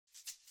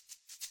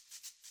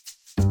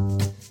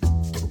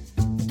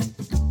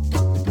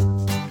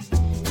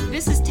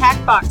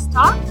Tack Box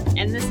Talk,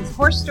 and this is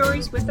Horse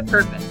Stories with a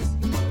Purpose.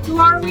 Who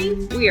are we?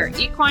 We are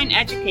equine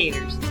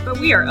educators, but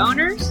we are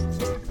owners.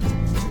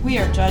 We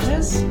are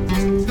judges.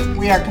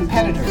 We are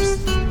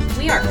competitors.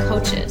 We are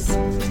coaches.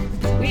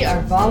 We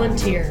are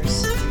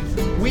volunteers.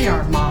 We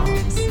are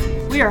moms.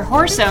 We are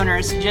horse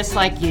owners just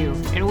like you,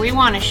 and we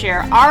want to share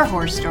our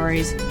horse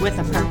stories with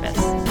a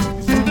purpose.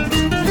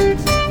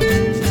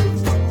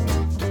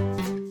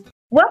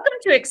 Welcome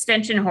to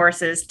Extension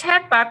Horse's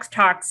Tack Box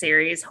Talk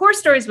series, Horse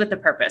Stories with a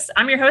Purpose.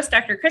 I'm your host,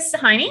 Dr. Krista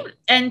Heine,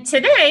 and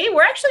today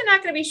we're actually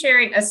not going to be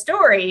sharing a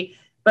story,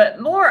 but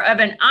more of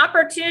an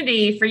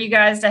opportunity for you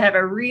guys to have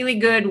a really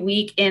good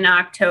week in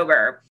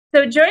October.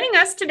 So joining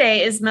us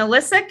today is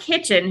Melissa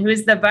Kitchen, who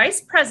is the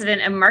Vice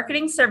President of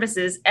Marketing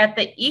Services at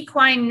the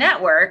Equine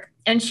Network,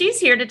 and she's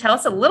here to tell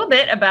us a little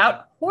bit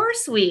about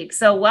Horse Week.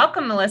 So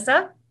welcome,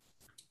 Melissa.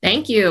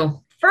 Thank you.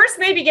 First,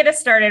 maybe get us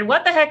started.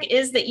 What the heck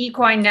is the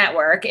Equine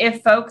Network,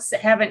 if folks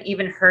haven't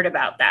even heard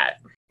about that?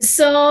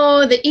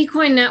 So the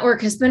Equine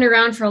Network has been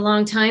around for a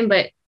long time,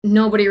 but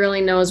nobody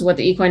really knows what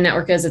the Equine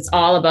Network is. It's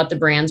all about the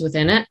brands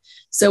within it.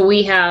 So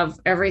we have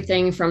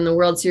everything from the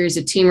World Series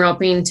of Team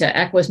Roping to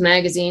Equus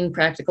Magazine,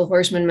 Practical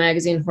Horseman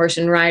Magazine, Horse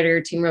and Rider,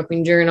 Team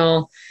Roping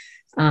Journal,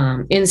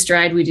 In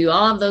Stride. We do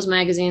all of those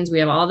magazines. We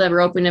have all the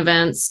roping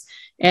events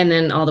and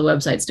then all the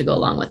websites to go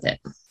along with it.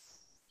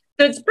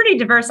 So it's a pretty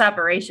diverse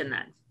operation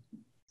then.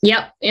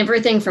 Yep.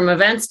 Everything from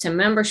events to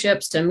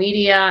memberships to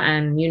media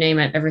and you name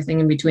it, everything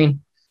in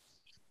between.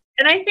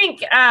 And I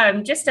think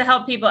just to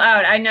help people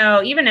out, I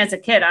know even as a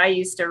kid, I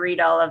used to read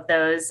all of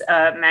those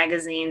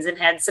magazines and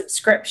had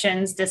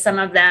subscriptions to some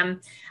of them.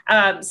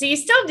 So you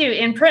still do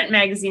in print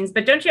magazines,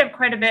 but don't you have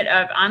quite a bit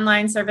of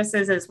online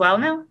services as well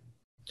now?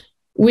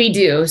 We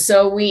do.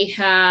 So we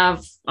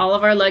have all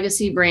of our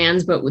legacy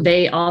brands, but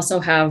they also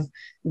have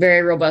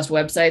very robust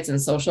websites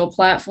and social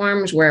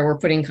platforms where we're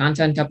putting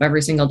content up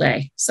every single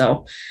day.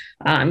 So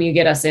you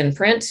get us in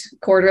print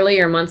quarterly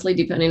or monthly,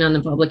 depending on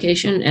the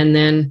publication, and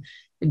then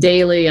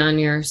daily on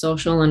your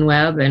social and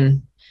web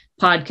and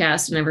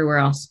podcast and everywhere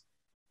else.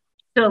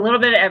 So a little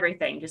bit of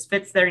everything just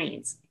fits their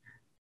needs.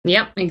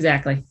 Yep,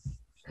 exactly.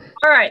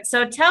 All right.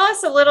 So tell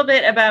us a little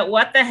bit about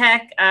what the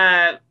heck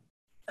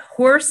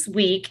Horse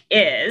Week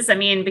is. I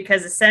mean,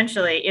 because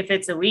essentially if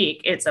it's a week,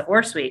 it's a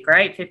horse week,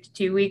 right?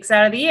 52 weeks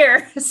out of the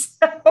year.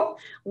 So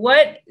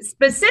what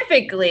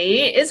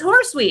specifically is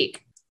Horse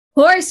Week?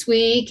 Horse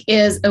Week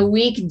is a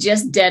week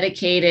just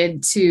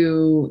dedicated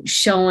to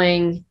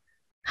showing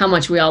how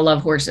much we all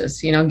love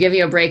horses, give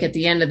you a break at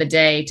the end of the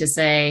day to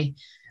say,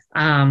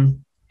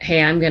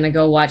 hey, I'm going to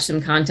go watch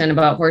some content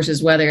about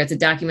horses, whether it's a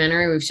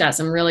documentary. We've shot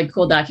some really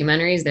cool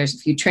documentaries. There's a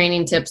few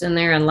training tips in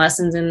there and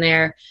lessons in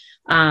there.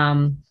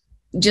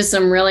 Just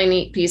some really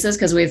neat pieces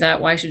because we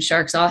thought, why should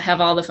sharks all have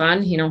all the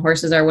fun?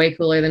 Horses are way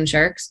cooler than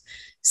sharks.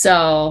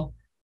 So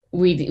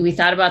we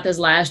thought about this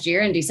last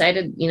year and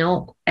decided,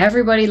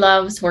 everybody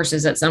loves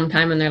horses at some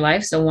time in their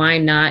life. So why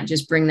not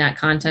just bring that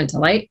content to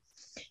light?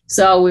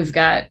 So we've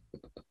got,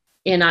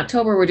 in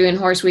October, we're doing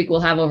Horse Week.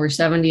 We'll have over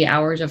 70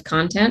 hours of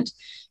content.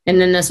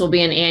 And then this will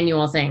be an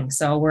annual thing.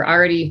 So we're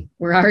already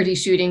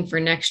shooting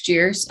for next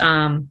year's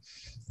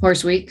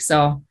Horse Week.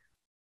 So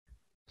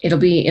it'll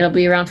be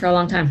around for a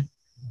long time.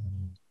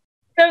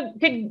 So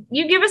could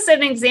you give us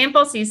an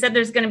example? So you said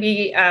there's going to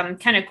be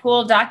kind of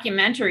cool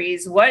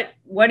documentaries. What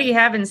do you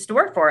have in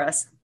store for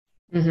us?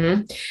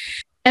 Mm-hmm.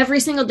 Every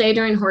single day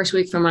during Horse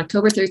Week from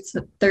October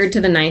 3rd to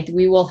the 9th,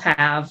 we will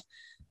have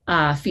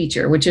a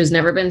feature, which has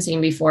never been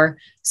seen before.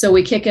 So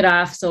we kick it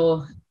off.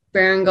 So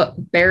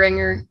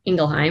Boehringer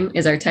Ingelheim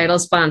is our title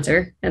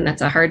sponsor, and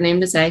that's a hard name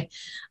to say.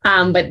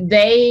 But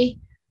they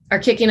are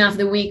kicking off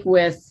the week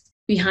with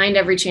behind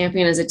every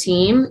champion as a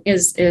team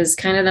is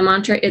kind of the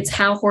mantra. It's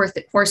how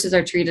horses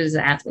are treated as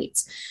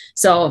athletes.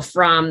 So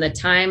from the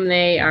time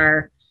they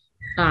are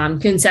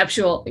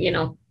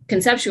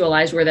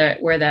conceptualized,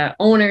 where the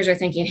owners are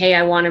thinking, hey,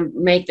 I want to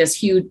make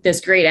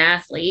this great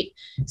athlete.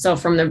 So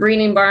from the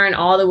breeding barn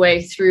all the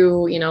way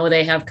through,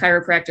 they have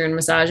chiropractor and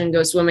massage and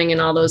go swimming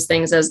and all those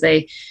things as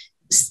they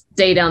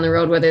stay down the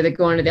road, whether they're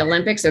going to the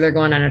Olympics or they're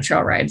going on a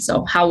trail ride.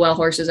 So how well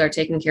horses are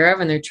taken care of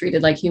and they're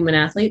treated like human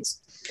athletes.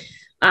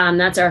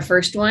 That's our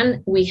first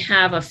one. We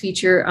have a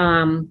feature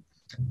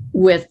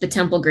with the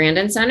Temple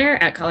Grandin Center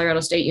at Colorado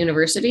State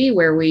University,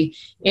 where we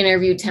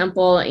interview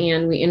Temple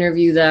and we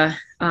interview the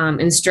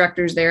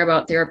instructors there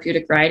about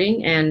therapeutic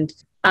riding. And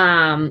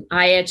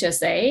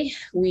IHSA,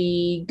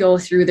 we go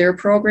through their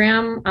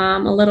program a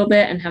little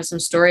bit and have some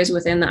stories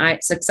within the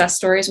success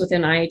stories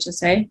within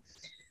IHSA.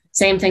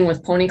 Same thing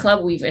with Pony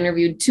Club. We've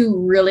interviewed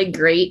two really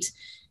great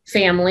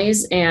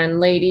families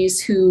and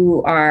ladies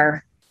who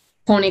are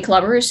pony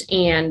clubbers,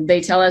 and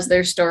they tell us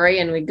their story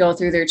and we go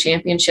through their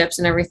championships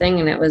and everything.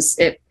 And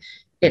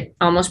it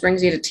almost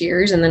brings you to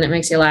tears, and then it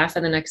makes you laugh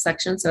in the next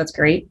section. So it's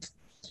great.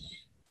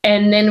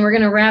 And then we're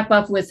going to wrap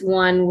up with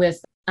one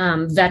with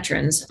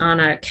veterans on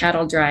a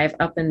cattle drive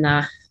up in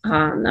the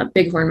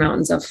Bighorn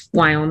Mountains of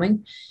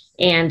Wyoming.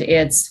 And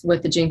it's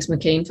with the Jinx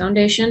McCain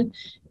Foundation,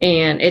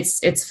 and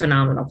it's a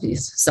phenomenal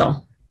piece.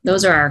 So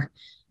those are our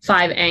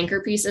 5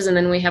 anchor pieces. And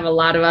then we have a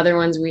lot of other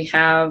ones. We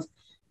have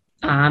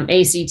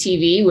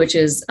ACTV, which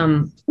is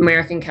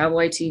American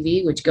Cowboy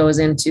TV, which goes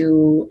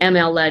into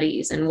ML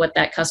Letty's and what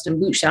that custom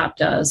boot shop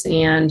does,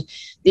 and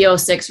the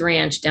 06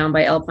 Ranch down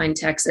by Alpine,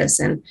 Texas,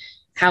 and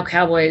how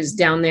cowboys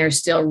down there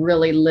still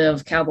really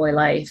live cowboy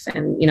life,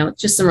 and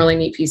just some really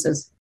neat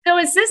pieces. So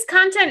is this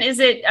content, is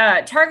it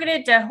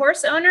targeted to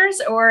horse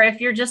owners, or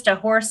if you're just a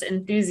horse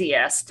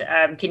enthusiast,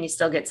 can you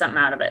still get something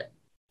out of it?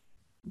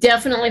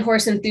 Definitely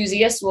horse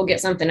enthusiasts will get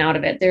something out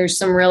of it. There's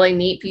some really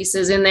neat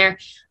pieces in there.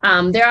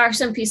 There are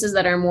some pieces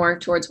that are more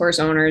towards horse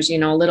owners, a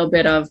little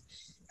bit of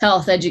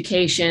health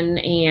education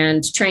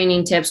and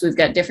training tips. We've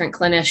got different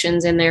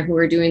clinicians in there who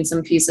are doing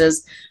some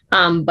pieces.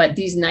 But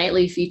these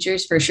nightly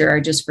features for sure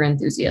are just for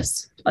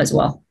enthusiasts as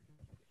well.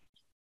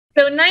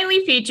 So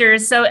nightly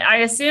features. So I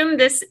assume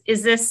is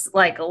this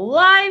like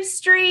live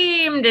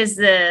streamed? Is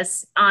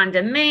this on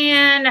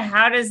demand?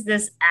 How does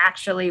this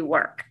actually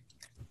work?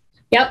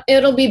 Yep,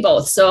 it'll be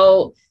both.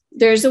 So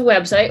there's a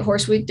website,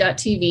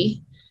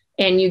 horseweek.tv,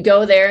 and you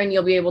go there and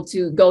you'll be able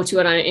to go to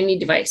it on any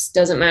device.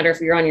 Doesn't matter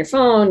if you're on your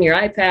phone, your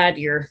iPad,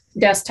 your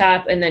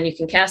desktop, and then you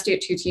can cast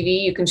it to your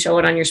TV. You can show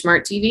it on your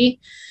smart TV.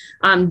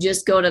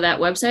 Just go to that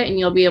website and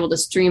you'll be able to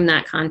stream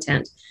that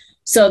content.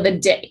 So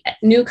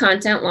new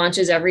content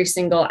launches every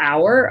single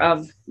hour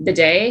of the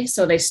day.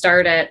 So they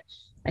start at,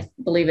 I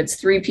believe it's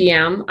 3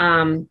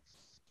 p.m.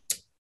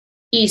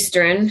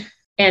 Eastern.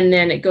 And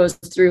then it goes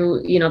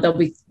through, there'll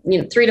be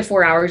 3 to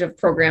 4 hours of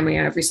programming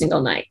every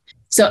single night.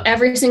 So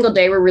every single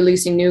day we're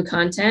releasing new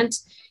content,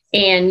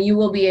 and you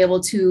will be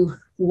able to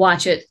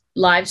watch it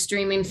live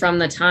streaming from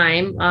the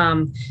time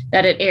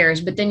that it airs.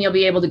 But then you'll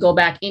be able to go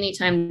back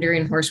anytime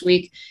during Horse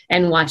Week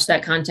and watch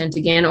that content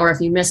again. Or if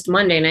you missed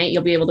Monday night,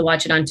 you'll be able to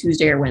watch it on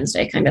Tuesday or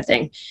Wednesday kind of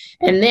thing.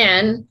 And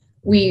then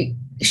we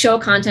show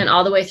content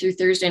all the way through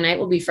Thursday night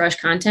will be fresh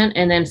content.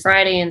 And then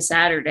Friday and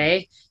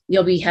Saturday,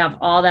 you'll have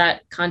all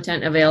that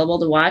content available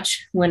to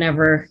watch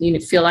whenever you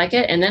feel like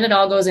it. And then it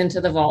all goes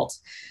into the vault.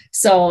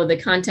 So the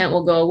content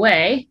will go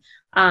away.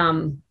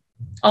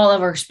 All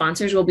of our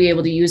sponsors will be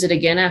able to use it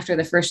again after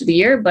the first of the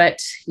year, but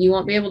you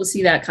won't be able to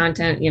see that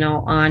content,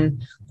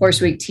 on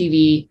Horse Week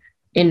TV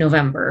in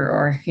November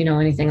or,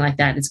 anything like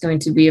that. It's going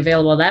to be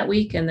available that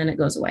week and then it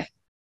goes away.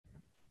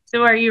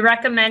 So are you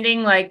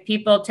recommending like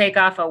people take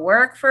off of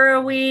work for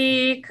a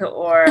week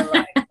or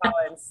like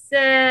falling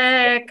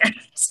sick?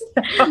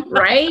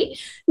 Right?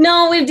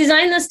 No, we've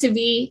designed this to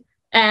be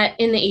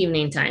in the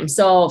evening time.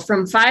 So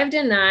from 5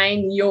 to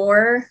 9,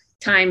 your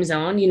time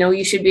zone,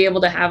 you should be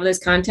able to have this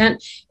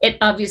content. It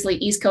obviously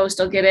East Coast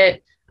will get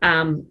it.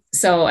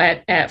 So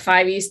at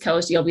 5 East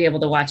Coast, you'll be able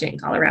to watch it in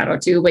Colorado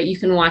too, but you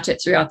can watch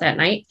it throughout that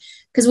night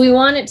because we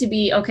want it to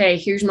be, okay,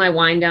 here's my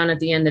wind down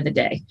at the end of the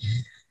day.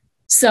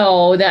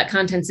 So that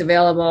content's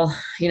available,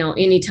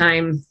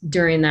 anytime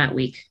during that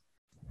week.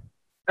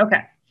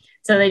 Okay.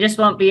 So they just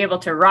won't be able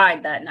to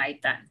ride that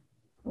night then.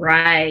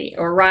 Right.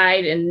 Or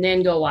ride and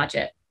then go watch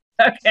it.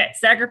 Okay.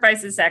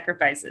 Sacrifices.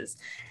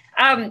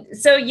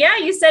 So yeah,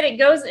 you said it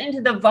goes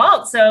into the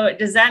vault. So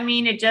does that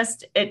mean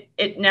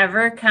it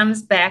never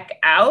comes back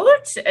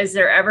out? Is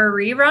there ever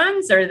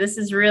reruns, or this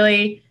is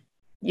really,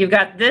 you've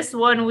got this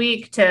 1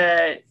 week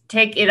to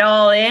take it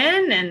all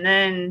in and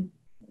then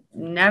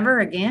never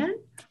again?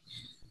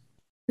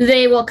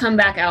 They will come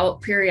back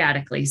out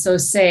periodically. So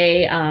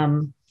say,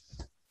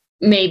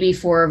 maybe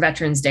for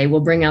Veterans Day, we'll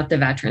bring out the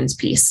veterans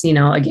piece,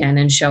 again,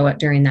 and show it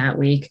during that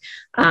week.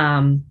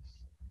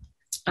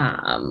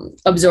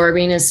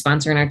 Absorbing is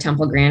sponsoring our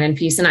Temple Grandin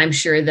piece, and I'm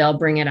sure they'll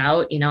bring it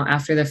out,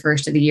 after the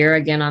first of the year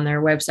again on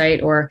their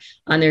website or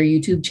on their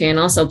YouTube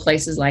channel. So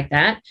places like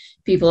that,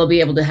 people will be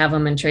able to have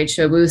them in trade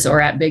show booths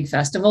or at big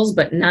festivals,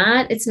 but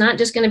it's not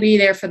just going to be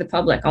there for the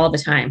public all the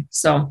time.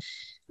 So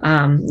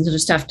you'll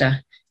just have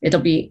to, it'll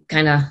be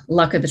kind of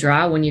luck of the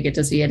draw when you get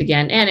to see it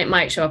again. And it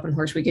might show up in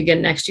Horse Week again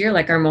next year,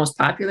 like our most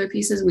popular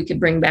pieces we could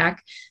bring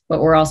back,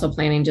 but we're also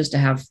planning just to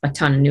have a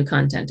ton of new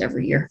content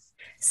every year.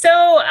 So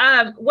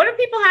what do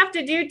people have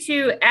to do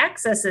to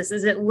access this?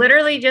 Is it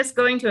literally just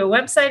going to a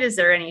website? Is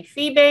there any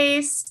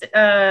fee-based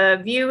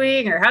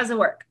viewing, or how's it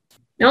work?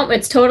 No,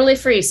 it's totally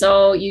free.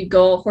 So you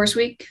go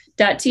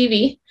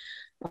horseweek.tv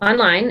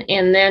online,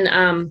 and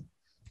then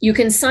you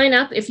can sign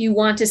up if you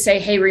want to say,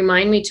 hey,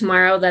 remind me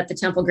tomorrow that the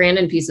Temple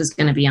Grandin piece is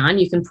going to be on.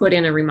 You can put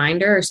in a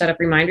reminder or set up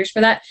reminders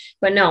for that.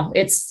 But no,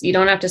 you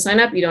don't have to sign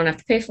up. You don't have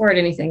to pay for it,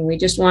 anything. We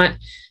just want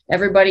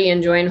everybody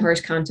enjoying horse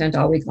content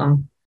all week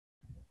long.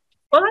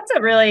 Well, that's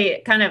a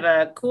really kind of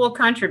a cool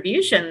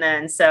contribution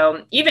then.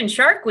 So even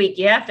Shark Week,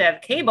 you have to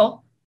have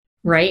cable.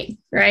 Right.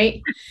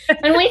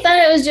 And we thought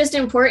it was just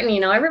important.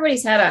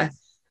 Everybody's had a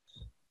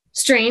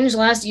strange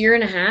last year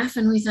and a half.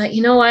 And we thought,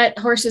 you know what?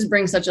 Horses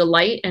bring such a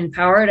light and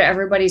power to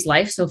everybody's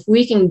life. So if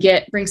we can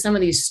bring some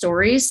of these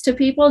stories to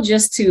people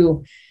just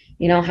to,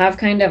 have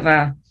kind of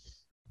a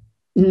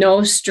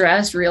no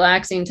stress,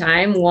 relaxing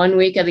time 1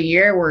 week of the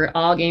year, we're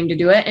all game to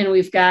do it. And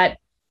we've got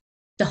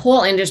the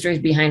whole industry is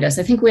behind us.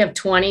 I think we have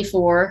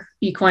 24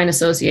 equine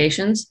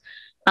associations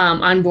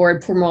on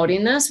board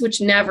promoting this,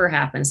 which never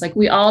happens. Like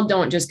we all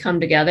don't just come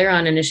together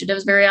on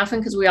initiatives very often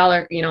because we all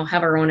are,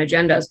 have our own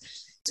agendas.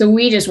 So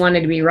we just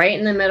wanted to be right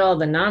in the middle,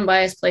 the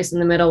non-biased place in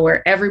the middle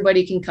where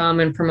everybody can come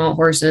and promote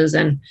horses.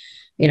 And,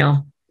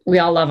 we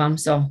all love them.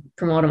 So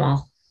promote them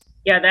all.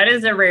 Yeah, that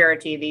is a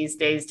rarity these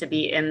days to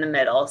be in the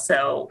middle.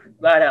 So,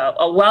 but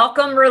a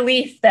welcome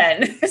relief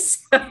then.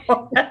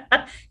 So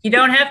you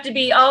don't have to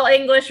be all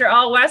English or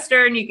all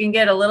Western. You can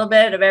get a little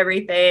bit of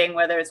everything,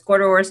 whether it's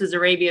quarter horses,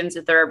 Arabians,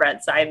 or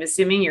thoroughbreds. So I'm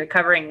assuming you're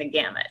covering the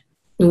gamut.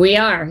 We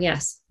are,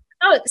 yes.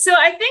 Oh, so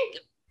I think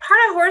part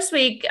of Horse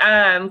Week,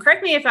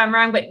 correct me if I'm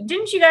wrong, but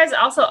didn't you guys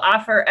also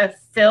offer a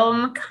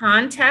film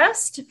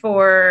contest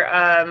for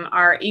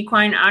our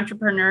equine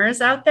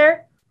entrepreneurs out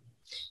there?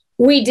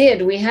 We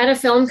did. We had a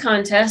film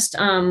contest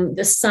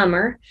this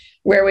summer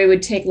where we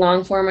would take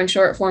long form and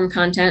short form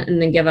content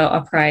and then give out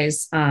a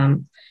prize,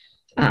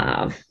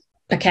 a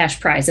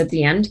cash prize at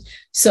the end.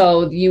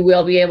 So you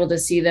will be able to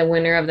see the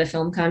winner of the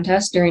film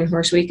contest during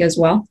Horse Week as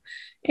well,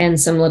 and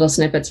some little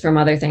snippets from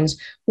other things.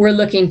 We're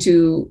looking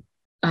to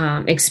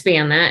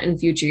expand that in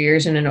future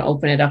years and then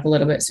open it up a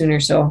little bit sooner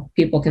so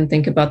people can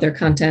think about their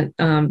content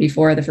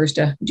before the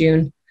 1st of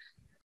June.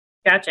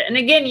 Gotcha. And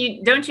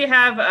again, don't you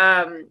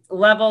have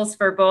levels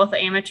for both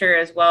amateur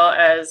as well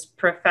as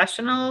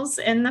professionals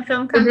in the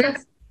film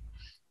contest?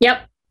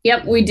 Mm-hmm.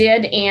 Yep, we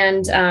did.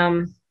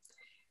 And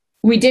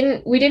we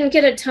didn't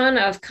get a ton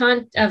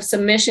of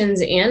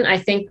submissions in, I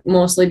think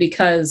mostly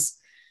because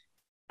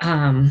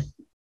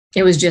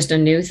it was just a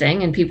new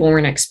thing and people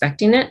weren't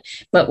expecting it.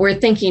 But we're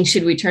thinking,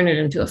 should we turn it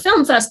into a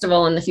film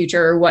festival in the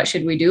future, or what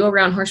should we do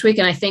around Horse Week?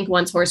 And I think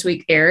once Horse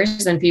Week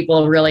airs, then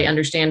people really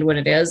understand what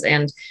it is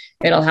and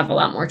it'll have a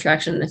lot more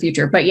traction in the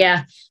future. But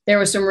yeah, there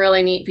were some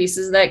really neat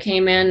pieces that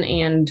came in,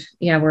 and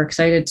yeah, we're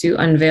excited to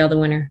unveil the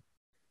winner.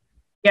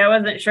 Yeah, I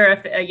wasn't sure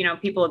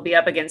if, people would be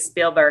up against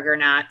Spielberg or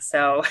not.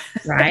 So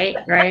Right.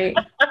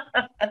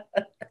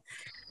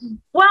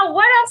 Well,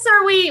 what else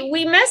are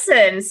we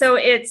missing? So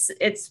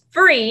it's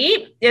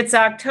free. It's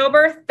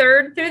October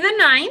 3rd through the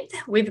 9th.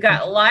 We've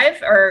got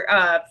live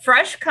or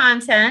fresh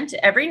content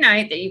every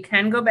night that you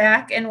can go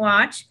back and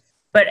watch.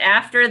 But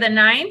after the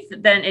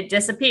 9th, then it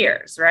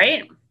disappears,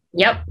 right?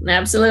 Yep,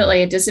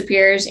 absolutely. It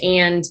disappears.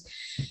 And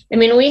I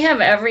mean, we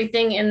have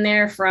everything in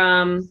there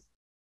from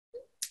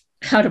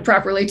how to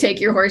properly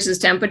take your horse's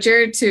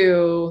temperature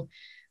to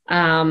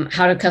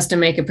how to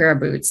custom make a pair of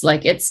boots.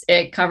 Like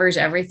it covers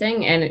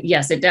everything. And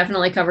yes, it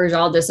definitely covers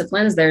all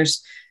disciplines.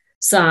 There's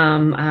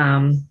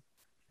some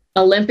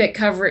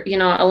Olympic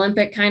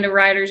Olympic kind of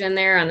riders in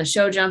there on the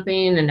show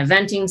jumping and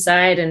eventing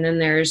side. And then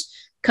there's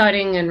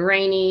cutting and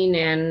reining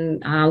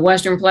and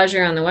Western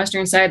pleasure on the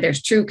Western side.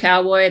 There's true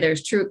cowboy,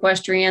 there's true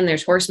equestrian,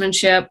 there's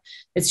horsemanship.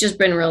 It's just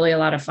been really a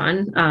lot of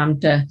fun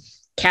to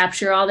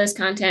capture all this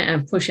content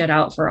and push it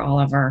out for all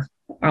of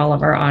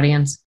our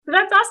audience.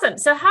 That's awesome.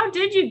 So how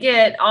did you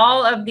get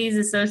all of these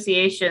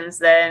associations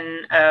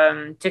then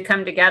to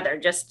come together?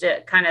 Just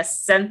to kind of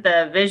send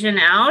the vision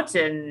out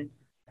and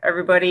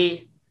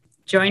everybody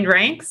joined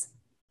ranks?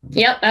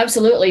 Yep,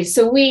 absolutely.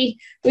 So we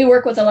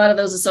work with a lot of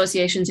those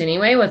associations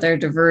anyway with our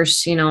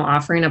diverse,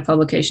 offering of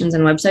publications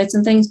and websites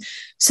and things.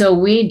 So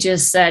we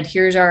just said,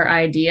 here's our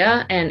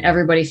idea, and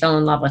everybody fell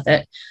in love with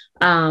it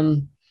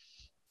and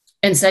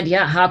said,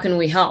 yeah, how can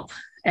we help?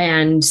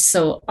 And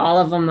so all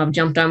of them have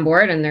jumped on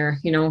board, and they're,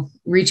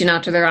 reaching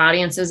out to their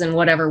audiences in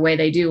whatever way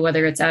they do,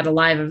 whether it's at a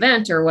live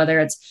event or whether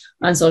it's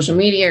on social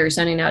media or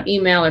sending out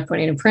email or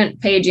putting a print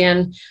page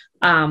in.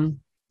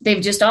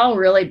 They've just all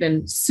really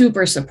been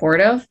super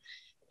supportive.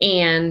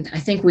 And I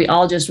think we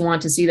all just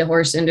want to see the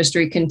horse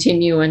industry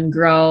continue and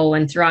grow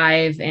and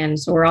thrive. And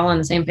so we're all on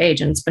the same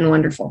page, and it's been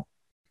wonderful.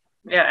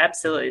 Yeah,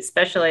 absolutely.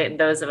 Especially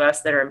those of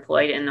us that are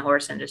employed in the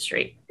horse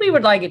industry. We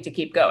would like it to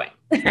keep going.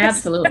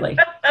 Absolutely.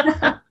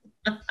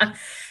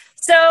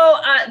 So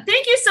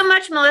thank you so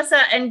much,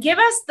 Melissa. And give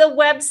us the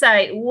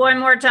website one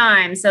more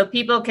time so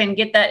people can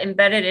get that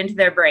embedded into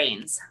their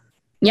brains.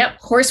 Yep.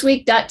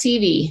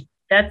 Horseweek.tv.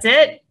 That's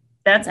it.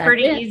 That's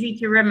pretty easy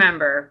to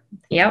remember.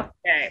 Yep.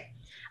 Okay.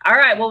 All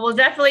right. Well, we'll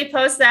definitely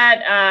post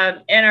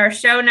that in our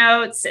show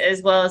notes,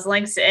 as well as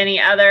links to any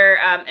other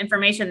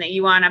information that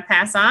you want to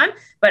pass on.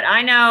 But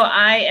I know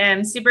I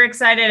am super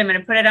excited. I'm going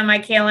to put it on my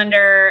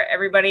calendar.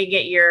 Everybody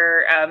get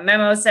your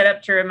memo set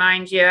up to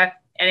remind you.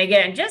 And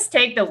again, just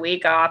take the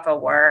week off of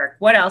work.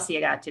 What else you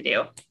got to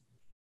do?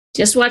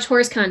 Just watch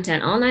horse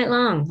content all night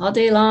long, all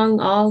day long,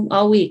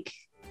 all week.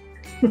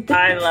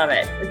 I love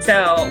it.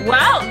 So,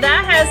 well,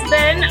 that has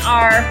been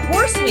our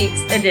Horse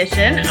Week's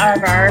edition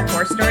of our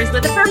Horse Stories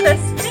with a Purpose.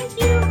 Thank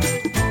you.